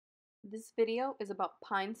This video is about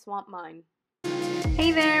Pine Swamp Mine.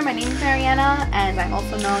 Hey there, my name is Mariana and I'm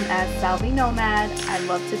also known as Salvi Nomad. I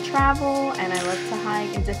love to travel and I love to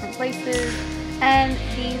hike in different places, and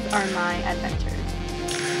these are my adventures.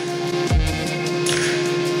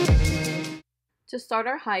 To start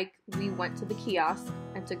our hike, we went to the kiosk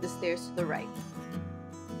and took the stairs to the right.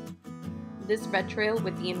 This red trail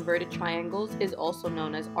with the inverted triangles is also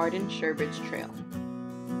known as Arden Sherbridge Trail.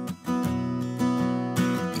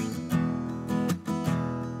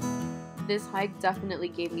 This hike definitely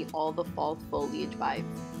gave me all the fall foliage vibes.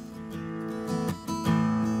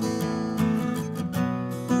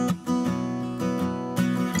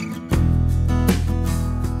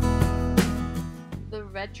 The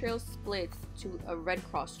red trail splits to a red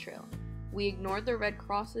cross trail. We ignored the red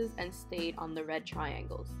crosses and stayed on the red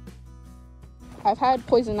triangles. I've had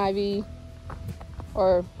poison ivy,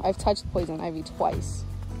 or I've touched poison ivy twice.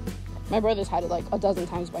 My brother's had it like a dozen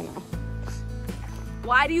times by now.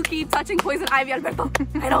 Why do you keep touching poison ivy, Alberto?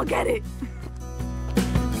 I don't get it.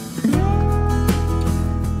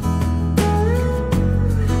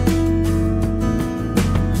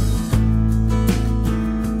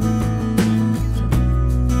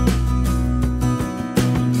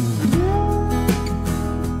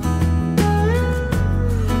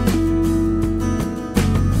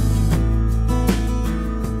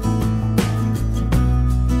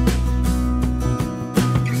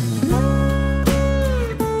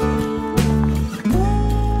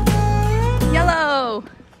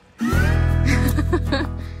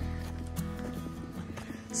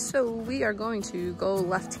 So we are going to go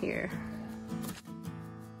left here.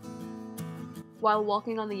 While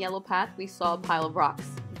walking on the yellow path, we saw a pile of rocks.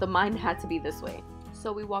 The mine had to be this way.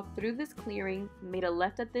 So we walked through this clearing, made a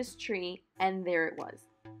left at this tree, and there it was.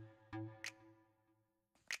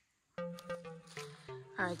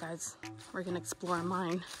 Alright guys, we're gonna explore a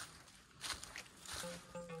mine.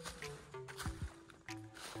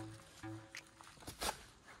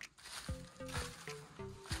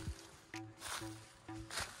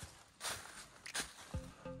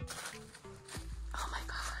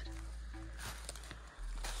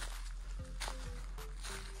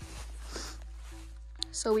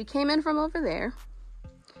 So we came in from over there,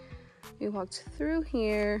 we walked through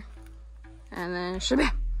here, and then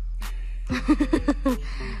shabam!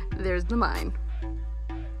 There's the mine.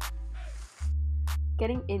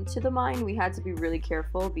 Getting into the mine, we had to be really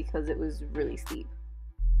careful because it was really steep.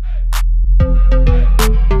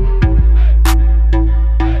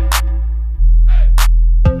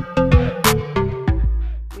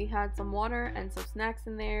 We had some water and some snacks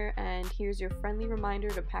in there, and here's your friendly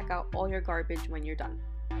reminder to pack out all your garbage when you're done.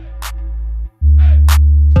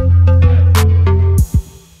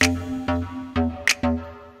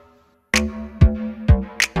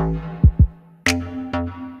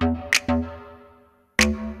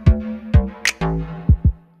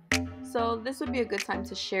 So this would be a good time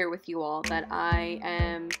to share with you all that I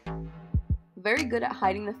am very good at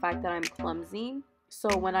hiding the fact that I'm clumsy.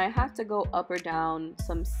 So when I have to go up or down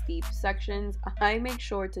some steep sections, I make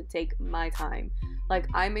sure to take my time. Like,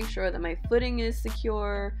 I make sure that my footing is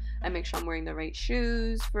secure, I make sure I'm wearing the right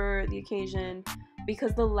shoes for the occasion,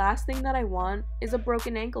 because the last thing that I want is a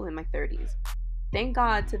broken ankle in my 30s. Thank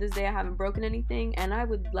God to this day I haven't broken anything, and I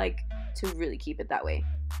would like to really keep it that way.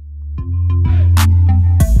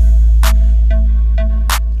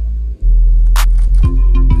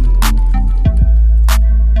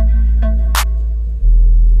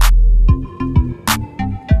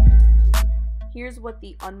 Here's what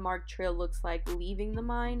the unmarked trail looks like leaving the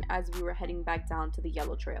mine as we were heading back down to the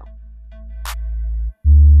yellow trail.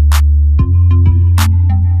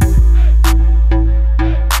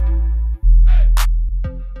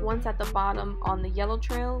 Once at the bottom on the yellow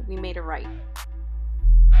trail, we made a right.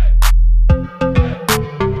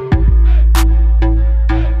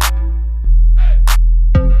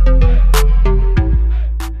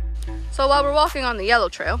 So while we're walking on the yellow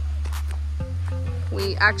trail,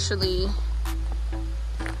 we actually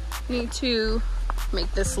need to make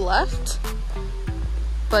this left,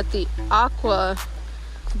 but the aqua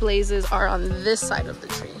blazes are on this side of the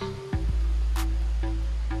tree.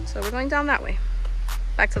 So we're going down that way,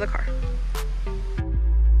 back to the car.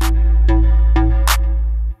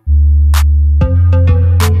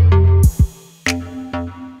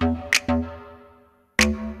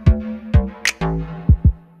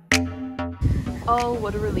 Oh,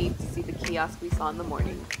 what a relief to see the kiosk we saw in the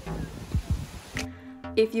morning.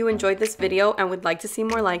 If you enjoyed this video and would like to see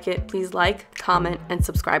more like it, please like, comment, and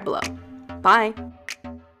subscribe below. Bye!